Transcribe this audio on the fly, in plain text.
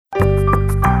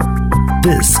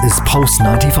This is Pulse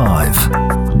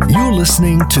 95. You're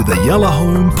listening to the Yellow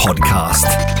Home Podcast.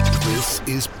 This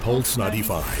is Pulse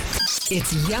 95.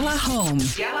 It's Yellow Home.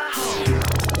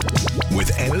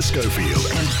 With Anna Schofield.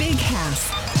 And Big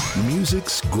House.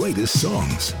 Music's greatest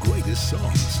songs.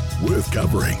 Worth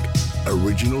covering.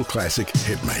 Original classic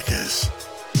hitmakers.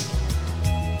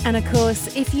 And of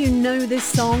course, if you know this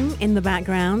song in the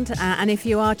background, and if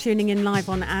you are tuning in live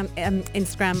on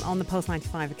Instagram on the Pulse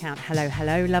 95 account,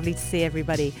 hello, lovely to see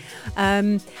everybody.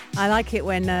 I like it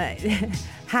when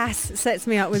Haas sets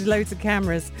me up with loads of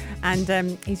cameras,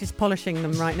 and he's just polishing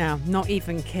them right now, not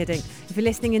even kidding. If you're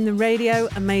listening in the radio,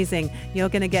 amazing. You're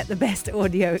going to get the best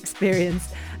audio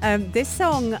experience. This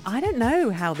song, I don't know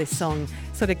how this song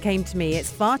sort of came to me. It's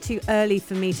far too early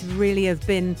for me to really have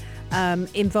been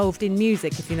involved in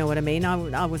music, if you know what I mean.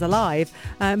 I was alive,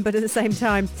 but at the same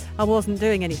time, I wasn't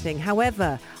doing anything.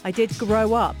 However, I did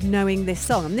grow up knowing this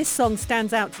song, and this song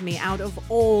stands out to me out of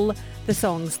all the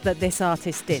songs that this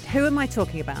artist did. Who am I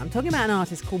talking about? I'm talking about an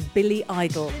artist called Billy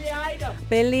Idol.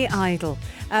 Billy Idol.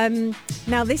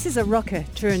 Now, this is a rocker,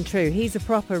 true and true. He's a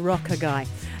proper rocker guy.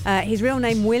 His real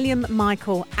name, William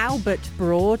Michael Albert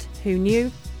Broad, who knew?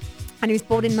 And he was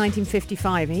born in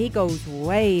 1955. He goes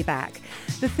way back.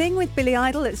 The thing with Billy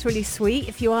Idol that's really sweet,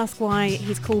 if you ask why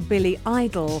he's called Billy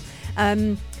Idol,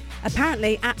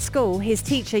 apparently at school his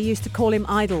teacher used to call him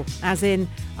idle, as in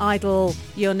idle,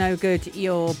 you're no good,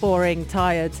 you're boring,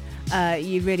 tired,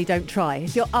 you really don't try.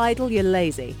 If you're idle, you're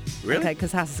lazy. Really? Okay,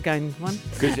 because Hass is going one.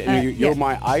 Because you're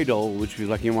my idol, which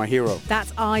means like you're my hero.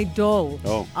 That's idol.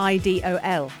 Oh.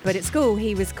 I-D-O-L. But at school,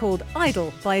 he was called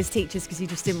idle by his teachers because he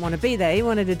just didn't want to be there. He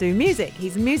wanted to do music.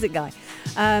 He's a music guy.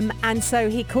 And so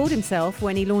he called himself,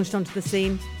 when he launched onto the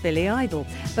scene, Billy Idol.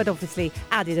 But obviously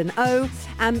added an O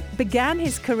and began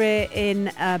his career in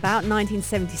about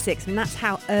 1976. And that's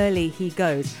how early he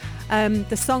goes.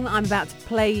 The song that I'm about to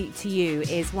play to you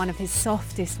is one of his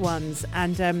softest ones,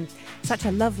 and such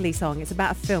a lovely song. It's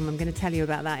about a film. I'm going to tell you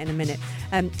about that in a minute.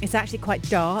 It's actually quite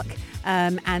dark,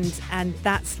 and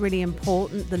that's really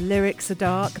important. The lyrics are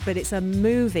dark, but it's a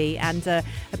movie, and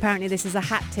apparently this is a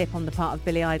hat tip on the part of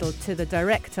Billy Idol to the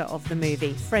director of the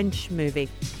movie, French movie.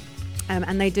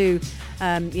 And they do,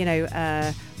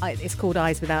 it's called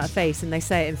Eyes Without a Face, and they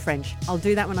say it in French. I'll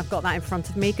do that when I've got that in front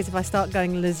of me, because if I start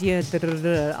going les yeux,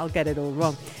 I'll get it all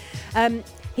wrong.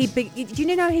 Do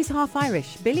you know he's half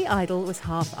Irish? Billy Idol was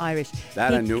half Irish.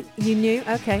 I knew. You knew?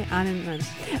 Okay, I didn't know.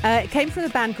 It came from a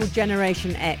band called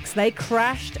Generation X. They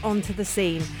crashed onto the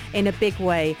scene in a big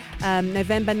way.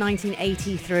 November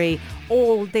 1983,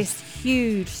 all this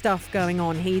huge stuff going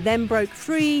on. He then broke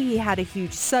free. He had a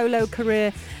huge solo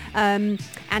career. And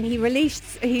he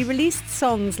released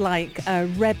songs like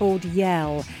Rebelled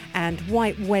Yell and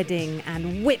White Wedding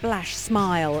and Whiplash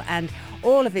Smile, and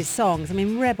all of his songs. I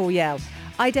mean, Rebel Yell.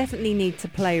 I definitely need to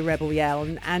play Rebel Yell,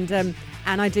 and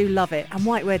I do love it. And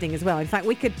White Wedding as well. In fact,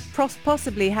 we could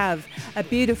possibly have a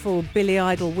beautiful Billy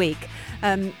Idol week.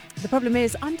 The problem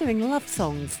is I'm doing love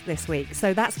songs this week,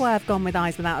 so that's why I've gone with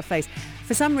Eyes Without a Face.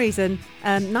 For some reason,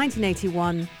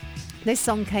 1981, this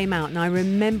song came out, and I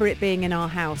remember it being in our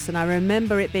house, and I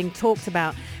remember it being talked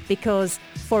about, because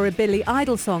for a Billy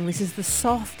Idol song, this is the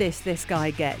softest this guy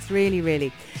gets, really,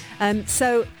 really.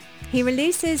 So he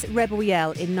releases Rebel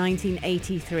Yell in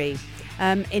 1983.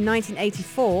 In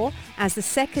 1984, as the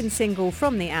second single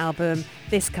from the album,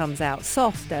 this comes out,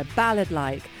 softer,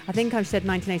 ballad-like. I think I've said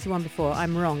 1981 before.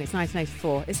 I'm wrong. It's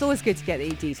 1984. It's always good to get the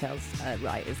details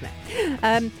right, isn't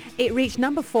it? It reached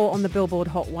number 4 on the Billboard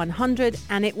Hot 100,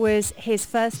 and it was his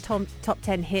first top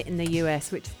 10 hit in the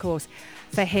US, which, of course,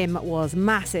 for him was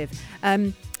massive.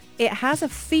 It has a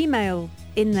female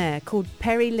in there called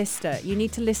Perry Lister. You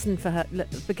need to listen for her,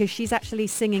 because she's actually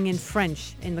singing in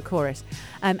French in the chorus.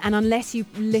 And unless you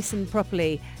listen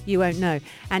properly, you won't know.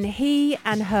 And he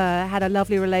and her had a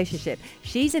lovely relationship.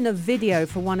 She's in a video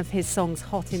for one of his songs,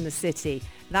 Hot in the City.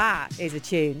 That is a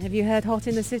tune. Have you heard Hot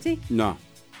in the City? No.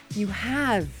 You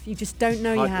have. You just don't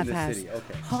know. Hot you have. in the City.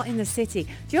 Okay. Hot in the City. Do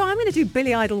you know what? I'm going to do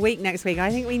Billy Idol week next week.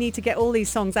 I think we need to get all these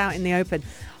songs out in the open.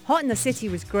 Hot in the City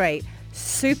was great.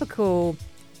 Super cool.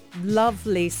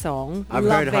 Lovely song. I've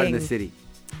heard Hot in the City.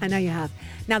 I know you have.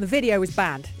 Now, the video was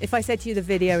banned. If I said to you the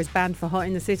video is banned for Hot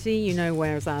in the City, you know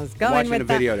where I was going Watching with the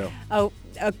that. video, though. Oh,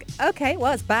 okay.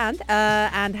 Well, it's banned,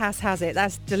 and has it.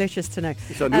 That's delicious to know.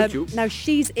 It's on YouTube. No,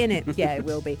 she's in it. Yeah, it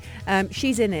will be.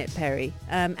 She's in it, Perry.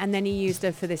 And then he used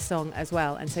her for this song as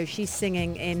well. And so she's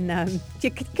singing in...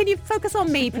 can you focus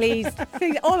on me, please?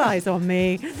 All eyes on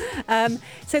me.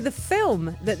 So the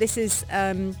film that this is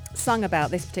sung about,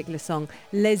 this particular song,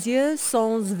 Les Yeux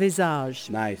Sans Visage.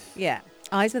 Nice. Yeah.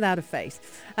 Eyes Without a Face.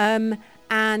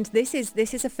 And this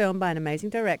is a film by an amazing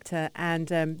director, and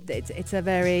it's a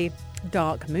very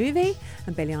dark movie,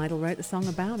 and Billy Idol wrote the song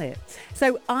about it.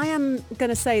 So I am going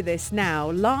to say this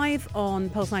now, live on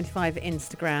Pulse 95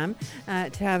 Instagram,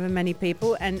 to however many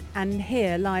people, and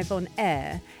here live on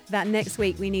air, that next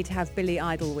week we need to have Billy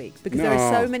Idol week, because there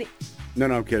are so many...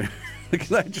 No, I'm kidding.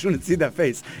 Because I just want to see that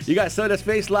face. You guys saw that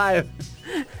face live.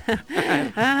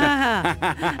 And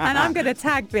I'm going to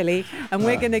tag Billy, and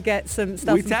we're going to get some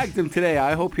stuff. We tagged him today.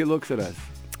 I hope he looks at us.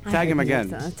 Tag him again.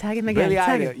 Tag him again. Billy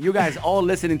Idol. You guys all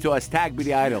listening to us, tag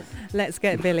Billy Idol. Let's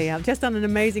get Billy. I've just done an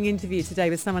amazing interview today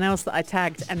with someone else that I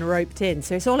tagged and roped in.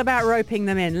 So it's all about roping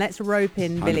them in. Let's rope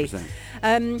in Billy.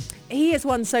 100%. He has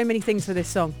won so many things for this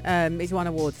song. He's won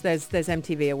awards. There's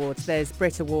MTV awards. There's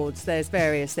Brit awards. There's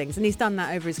various things. And he's done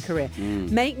that over his career.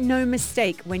 Make no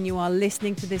mistake when you are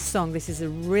listening to this song, this is a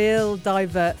real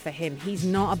divert for him. He's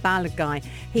not a ballad guy.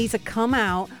 He's a come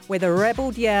out with a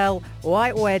rebel yell,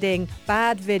 white wedding,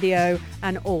 bad video,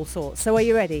 and all sorts. So are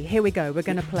you ready? Here we go. We're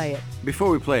going to play it. Before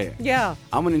we play it, yeah,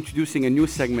 I'm introducing a new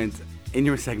segment in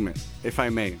your segment, if I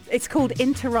may. It's called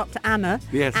Interrupt Anna.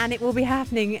 Yes. And it will be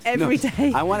happening every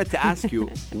day. I wanted to ask you,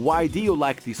 why do you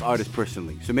like these artists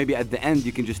personally? So maybe at the end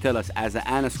you can just tell us, as an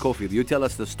Anna Schofield, you tell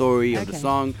us the story of the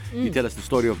song, you tell us the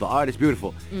story of the artist,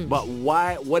 beautiful. But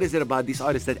what is it about these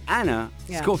artists that Anna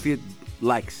Schofield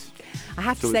likes? I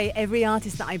have to say, every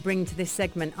artist that I bring to this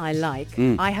segment I like.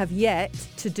 I have yet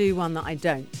to do one that I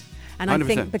don't. And 100%. I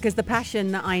think because the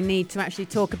passion that I need to actually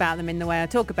talk about them in the way I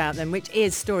talk about them, which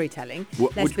is storytelling,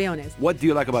 let's be honest. What do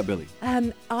you like about Billy?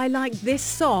 I like this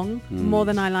song more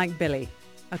than I like Billy.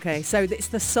 Okay, so it's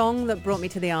the song that brought me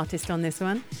to the artist on this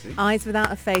one. Okay. Eyes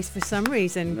Without a Face, for some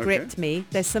reason, gripped me.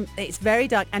 It's very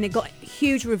dark, and it got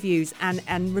huge reviews,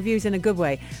 and reviews in a good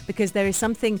way, because there is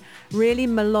something really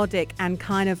melodic and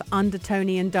kind of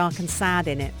undertony and dark and sad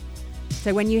in it.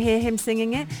 So when you hear him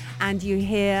singing it, and you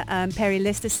hear Perry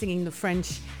Lister singing the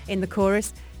French in the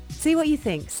chorus, see what you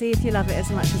think. See if you love it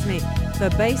as much as me. The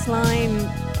bass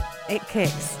line, it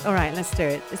kicks. All right, let's do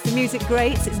it. It's the music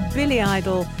greats. It's Billy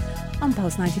Idol on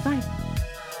Pulse 95.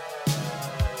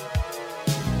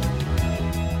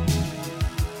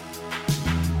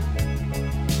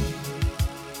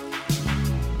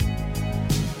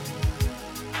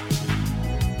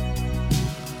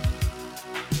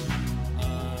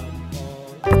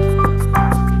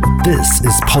 This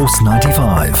is Pulse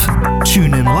 95.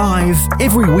 Tune in live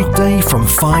every weekday from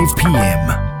 5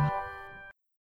 p.m.